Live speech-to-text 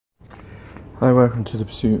Hi, welcome to the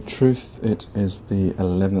Pursuit of Truth. It is the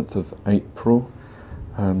 11th of April.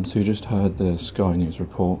 So you just heard the Sky News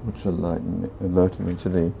report, which alerted me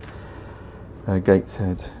to the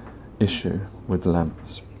Gateshead issue with the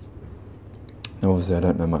lamps. Now, obviously, I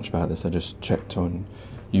don't know much about this. I just checked on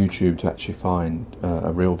YouTube to actually find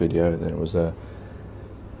a real video. There was a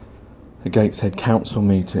Gateshead council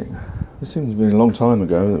meeting. This seems to be a long time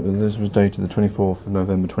ago. This was dated the 24th of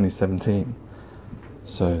November 2017.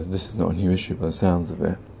 So this is not a new issue by the sounds of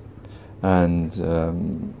it. And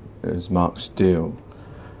it was Mark Steele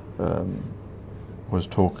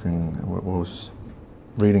was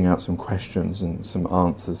reading out some questions and some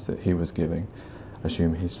answers that he was giving. I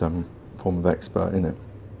assume he's some form of expert in it.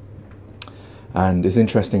 And it's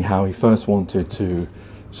interesting how he first wanted to,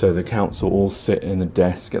 so the council all sit in the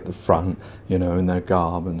desk at the front, you know, in their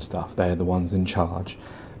garb and stuff. They're the ones in charge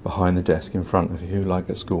behind the desk in front of you, like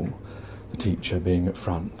at school. The teacher being at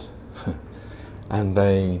front. And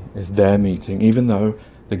it's their meeting, even though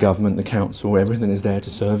the government, the council, everything is there to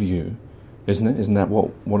serve you, isn't it? Isn't that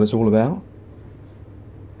what it's all about?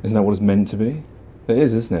 Isn't that what it's meant to be? It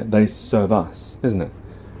is, isn't it? They serve us, isn't it?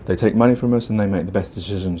 They take money from us and they make the best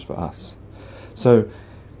decisions for us. So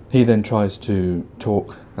he then tries to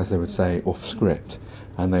talk, as they would say, off script,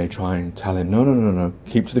 and they try and tell him, no,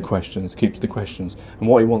 keep to the questions. And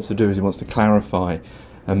what he wants to do is he wants to clarify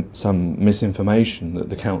some misinformation that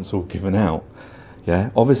the council have given out.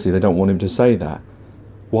 Yeah, obviously they don't want him to say that.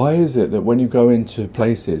 Why is it that when you go into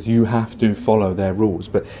places you have to follow their rules?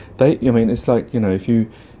 But it's like, you know, if you're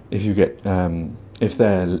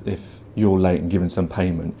late in giving some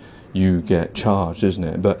payment, you get charged, isn't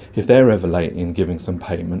it? But if they're ever late in giving some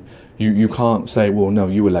payment, you can't say, well, no,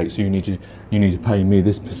 you were late, so you need to pay me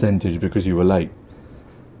this percentage because you were late.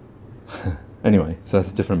 Anyway, so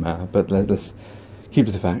that's a different matter. But let's keep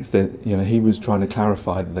to the facts that, you know, he was trying to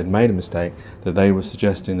clarify that they'd made a mistake, that they were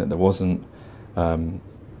suggesting that there wasn't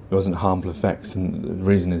harmful effects, and the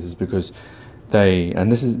reason is because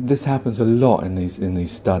this happens a lot in these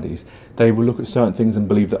studies. They will look at certain things and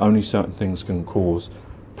believe that only certain things can cause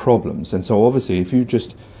problems, and so obviously if you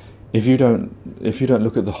don't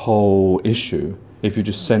look at the whole issue, if you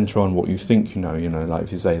just center on what you think you know, like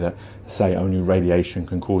if you say only radiation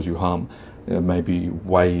can cause you harm, maybe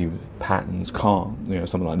wave patterns can't,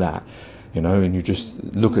 something like that, and you just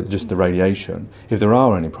look at just the radiation. If there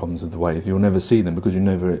are any problems with the wave, you'll never see them because you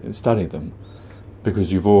never study them,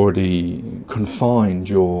 because you've already confined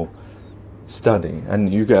your study.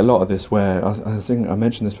 And you get a lot of this where, I think I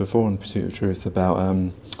mentioned this before in Pursuit of Truth about,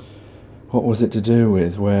 what was it to do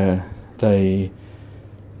with, where they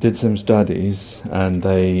did some studies and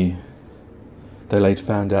they later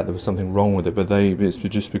found out there was something wrong with it, but it's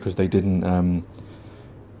just because they don't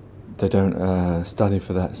study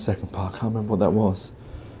for that second part. I can't remember what that was.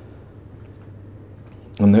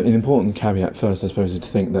 And the important caveat first, I suppose, is to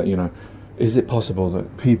think that, is it possible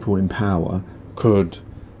that people in power could,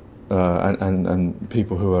 and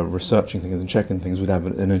people who are researching things and checking things would have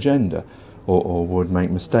an agenda, or would make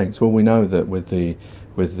mistakes? Well, we know that with the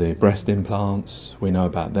breast implants, we know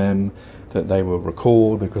about them, that they were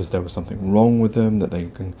recalled because there was something wrong with them, that they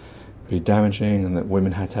can be damaging, and that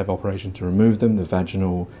women had to have operations to remove them. The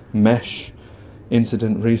vaginal mesh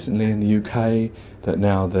incident recently in the UK, that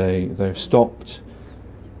now they've stopped.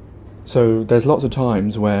 So there's lots of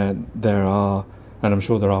times where there are, and I'm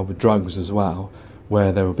sure there are with drugs as well,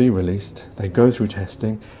 where they will be released, they go through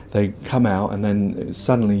testing, they come out, and then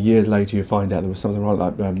suddenly years later you find out there was something wrong,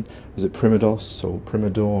 like was it Primodos or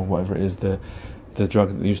Primidor or whatever it is, the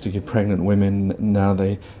drug that used to give pregnant women. Now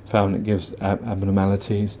they found it gives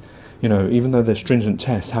abnormalities. Even though they're stringent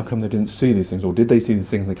tests, how come they didn't see these things? Or did they see these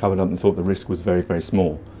things and they covered up and thought the risk was very, very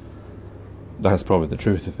small? That's probably the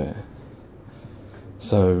truth of it.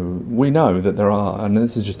 So we know that there are, and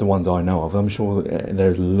this is just the ones I know of, I'm sure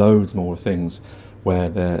there's loads more things where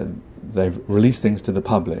they've released things to the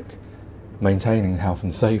public, maintaining health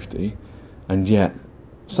and safety, and yet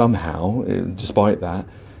somehow, despite that,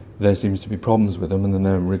 there seems to be problems with them, and then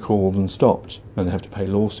they're recalled and stopped, and they have to pay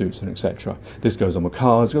lawsuits and etc. This goes on with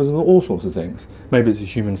cars, it goes on with all sorts of things. Maybe it's a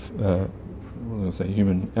human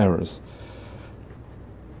errors,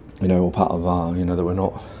 or part of our, that we're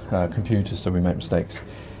not computers, so we make mistakes.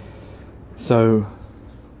 So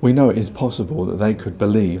we know it is possible that they could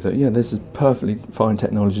believe that, this is perfectly fine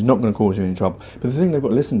technology, not going to cause you any trouble. But the thing they've got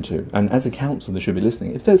to listen to, and as a council they should be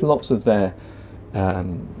listening, if there's lots of their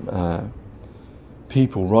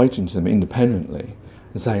people writing to them independently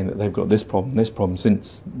and saying that they've got this problem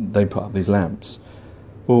since they put up these lamps,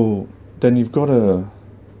 well, then you've got to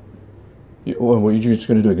What you're just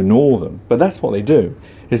going to do, ignore them. But that's what they do.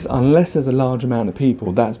 Is unless there's a large amount of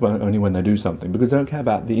people, that's only when they do something, because they don't care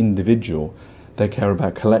about the individual, they care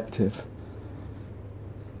about collective.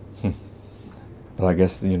 But I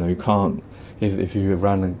guess, you can't, if you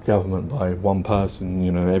ran a government by one person,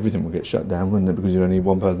 everything will get shut down, wouldn't it? Because you only need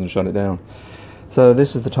one person to shut it down. So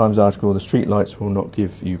this is the Times article, the street lights will not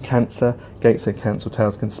give you cancer. Gateshead Council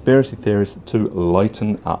tells conspiracy theorists to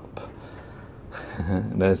lighten up.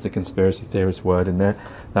 There's the conspiracy theorist word in there.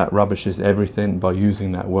 That rubbishes everything by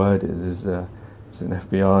using that word. It's an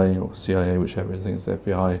FBI or CIA, whichever. I think it's the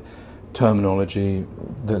FBI terminology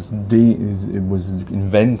it was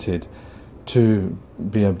invented to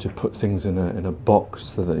be able to put things in a box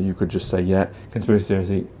so that you could just say, yeah, conspiracy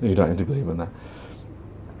theory, you don't have to believe in that.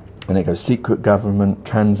 And it goes, secret government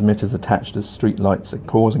transmitters attached as street lights are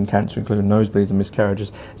causing cancer, including nosebleeds and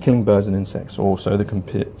miscarriages, killing birds and insects, or so the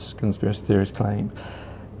conspiracy theorists claim.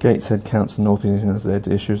 Gateshead Council North East has led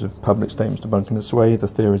to issues of public statements debunking the sway the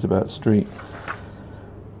theories about street.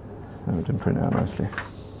 Oh, it didn't print out nicely.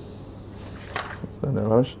 That's no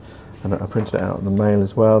rush. And I printed it out in the Mail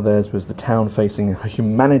as well. Theirs was the town facing a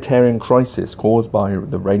humanitarian crisis caused by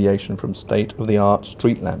the radiation from state-of-the-art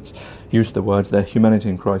street lamps. Used the words their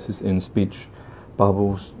humanitarian crisis in speech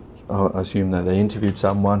bubbles. I assume that they interviewed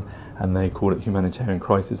someone and they called it humanitarian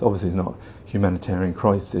crisis. Obviously it's not humanitarian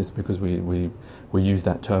crisis because we use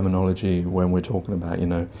that terminology when we're talking about,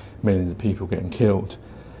 millions of people getting killed.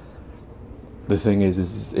 The thing is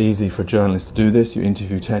it's easy for journalists to do this. You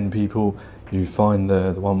interview 10 people, you find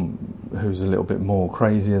the one who's a little bit more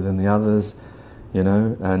crazier than the others,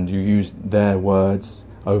 and you use their words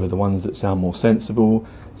over the ones that sound more sensible,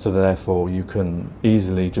 so therefore you can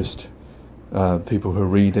easily just, people who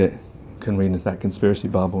read it can read into that conspiracy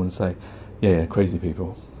bubble and say, yeah, crazy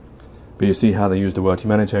people. But you see how they use the word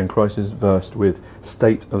humanitarian crisis versed with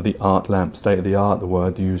state-of-the-art lamp. State-of-the-art, the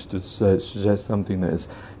word used to suggest something that is,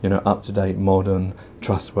 up-to-date, modern,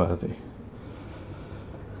 trustworthy.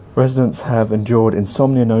 Residents have endured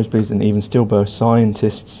insomnia, nosebleeds and even stillbirths,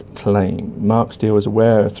 scientists claim. Mark Steele is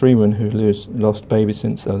aware of 3 women who lost babies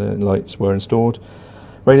since the lights were installed.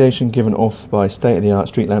 Radiation given off by state-of-the-art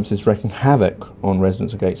street lamps is wreaking havoc on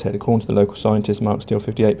residents of Gateshead. According to the local scientist Mark Steele,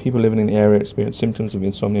 58 people living in the area experience symptoms of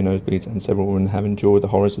insomnia, nosebleeds, and several women have endured the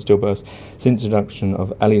horrors of stillbirths since the introduction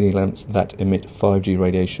of LED lamps that emit 5G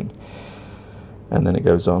radiation. And then it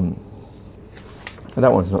goes on. And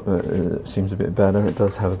that one's not seems a bit better. It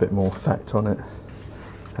does have a bit more fact on it.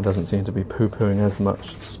 It doesn't seem to be poo-pooing as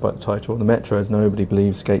much, despite the title. The Metro, as nobody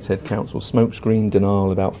believes Gateshead Council smokescreen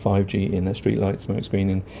denial about 5G in their streetlights, smokescreen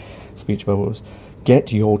in speech bubbles.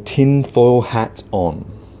 Get your tinfoil hat on,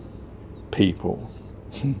 people.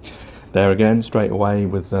 There again, straight away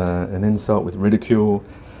with an insult, with ridicule.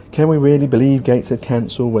 Can we really believe Gateshead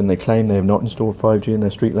Council when they claim they have not installed 5G in their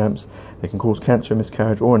street lamps? They can cause cancer,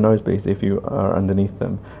 miscarriage or a nosebleed if you are underneath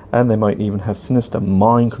them, and they might even have sinister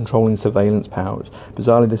mind-controlling surveillance powers.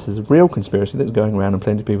 Bizarrely, this is a real conspiracy that's going around, and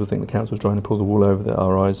plenty of people think the council is trying to pull the wool over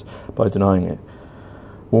our eyes by denying it.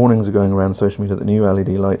 Warnings are going around on social media that the new LED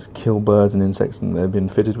lights kill birds and insects, and they've been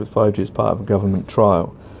fitted with 5G as part of a government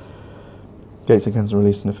trial. Gateshead Council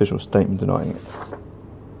released an official statement denying it.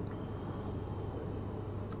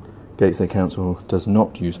 Gateshead Council does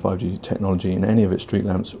not use 5G technology in any of its street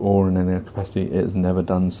lamps or in any other capacity. It has never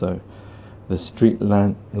done so. The street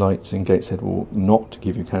lamp lights in Gateshead will not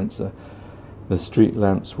give you cancer. The street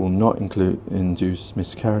lamps will not induce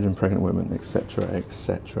miscarriage in pregnant women, etc.,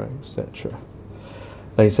 etc., etc.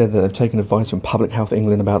 They said that they've taken advice from Public Health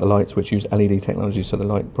England about the lights, which use LED technology so the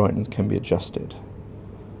light brightness can be adjusted.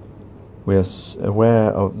 We are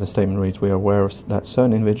aware of, the statement reads, we are aware that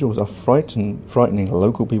certain individuals are frightening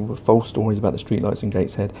local people with false stories about the streetlights in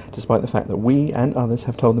Gateshead, despite the fact that we and others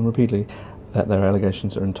have told them repeatedly that their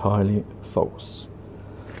allegations are entirely false.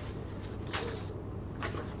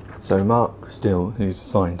 So Mark Steele, who's a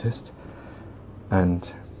scientist,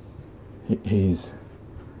 and he's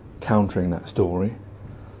countering that story.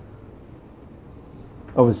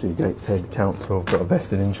 Obviously Gateshead Council have got a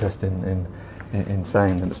vested interest in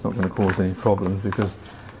saying that it's not going to cause any problems, because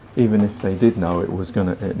even if they did know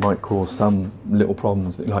it might cause some little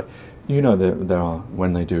problems. Like, there are,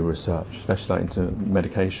 when they do research, especially like into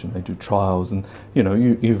medication, they do trials, and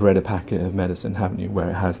you've read a packet of medicine, haven't you, where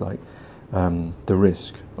it has like the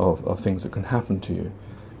risk of things that can happen to you.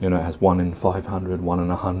 It has 1 in 500, 1 in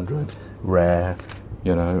 100, rare,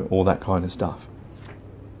 all that kind of stuff.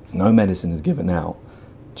 No medicine is given out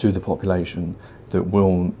to the population that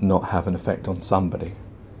will not have an effect on somebody.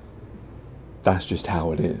 That's just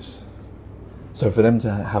how it is. So for them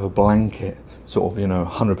to have a blanket sort of,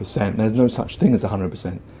 100%, there's no such thing as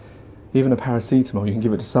 100%. Even a paracetamol, you can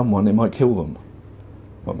give it to someone, it might kill them.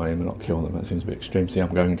 Well, maybe not kill them, that seems a bit extreme. See,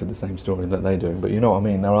 I'm going into the same story that they're doing, but you know what I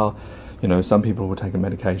mean. There are, some people will take a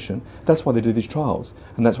medication. That's why they do these trials,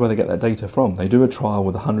 and that's where they get that data from. They do a trial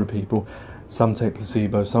with 100 people, some take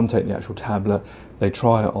placebo, some take the actual tablet, they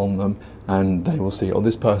try it on them, and they will see, oh,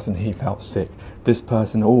 this person, he felt sick. This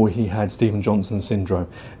person, oh, he had Stephen Johnson syndrome.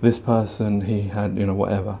 This person, he had,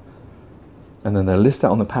 whatever. And then they'll list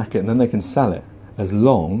that on the packet, and then they can sell it, as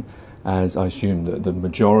long as, I assume, that the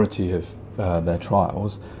majority of their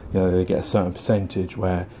trials, they get a certain percentage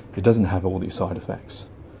where it doesn't have all these side effects.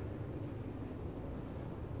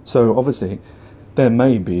 So obviously there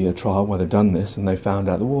may be a trial where they've done this and they found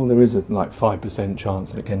out that, well, there is a 5%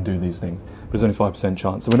 chance that it can do these things, but there's only 5%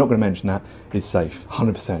 chance, so we're not going to mention that. It's safe,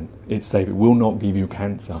 100%, it's safe, it will not give you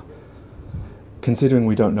cancer. Considering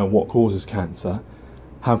we don't know what causes cancer,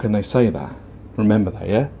 how can they say that? Remember that,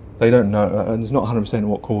 yeah? They don't know, and it's not 100%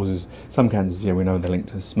 what causes some cancers. Yeah, we know they're linked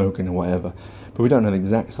to smoking or whatever, but we don't know the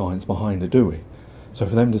exact science behind it, do we? So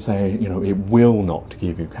for them to say, it will not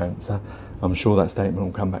give you cancer, I'm sure that statement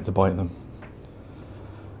will come back to bite them.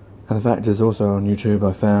 And the fact is, also on YouTube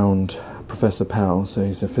I found Professor Powell, so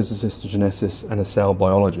he's a physicist, a geneticist and a cell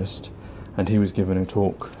biologist, and he was giving a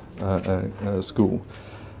talk at school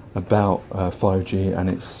about 5G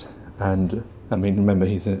and remember,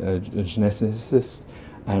 he's a geneticist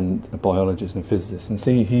and a biologist and a physicist, and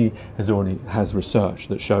see, he has research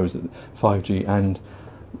that shows that 5G and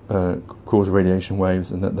cause radiation waves,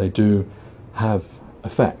 and that they do have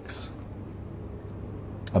effects.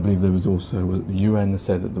 I believe there was also the UN that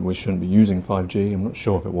said that we shouldn't be using 5G. I'm not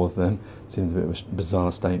sure if it was them. It seems a bit of a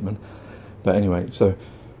bizarre statement, but anyway, so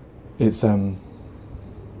it's you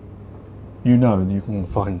can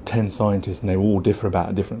find 10 scientists and they all differ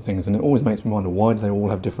about different things, and it always makes me wonder, why do they all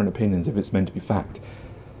have different opinions if it's meant to be fact?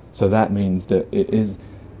 So that means that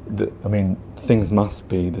things must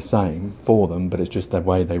be the same for them, but it's just the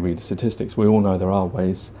way they read the statistics. We all know there are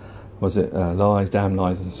ways, lies, damn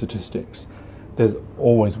lies and statistics. There's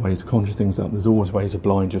always ways to conjure things up, there's always ways to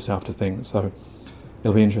blind yourself to things, so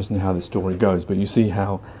it'll be interesting how this story goes. But you see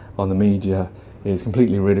how on the media it's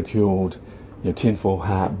completely ridiculed, tinfoil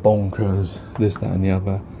hat, bonkers, this, that and the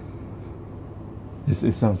other.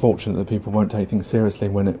 It's unfortunate that people won't take things seriously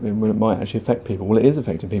when it might actually affect people. Well, it is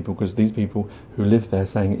affecting people, because these people who live there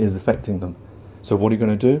saying it is affecting them. So what are you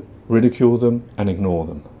going to do? Ridicule them and ignore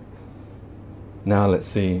them. Now let's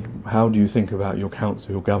see, how do you think about your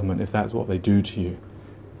council, your government, if that's what they do to you?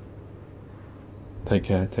 Take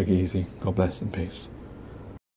care, take it easy, God bless and peace.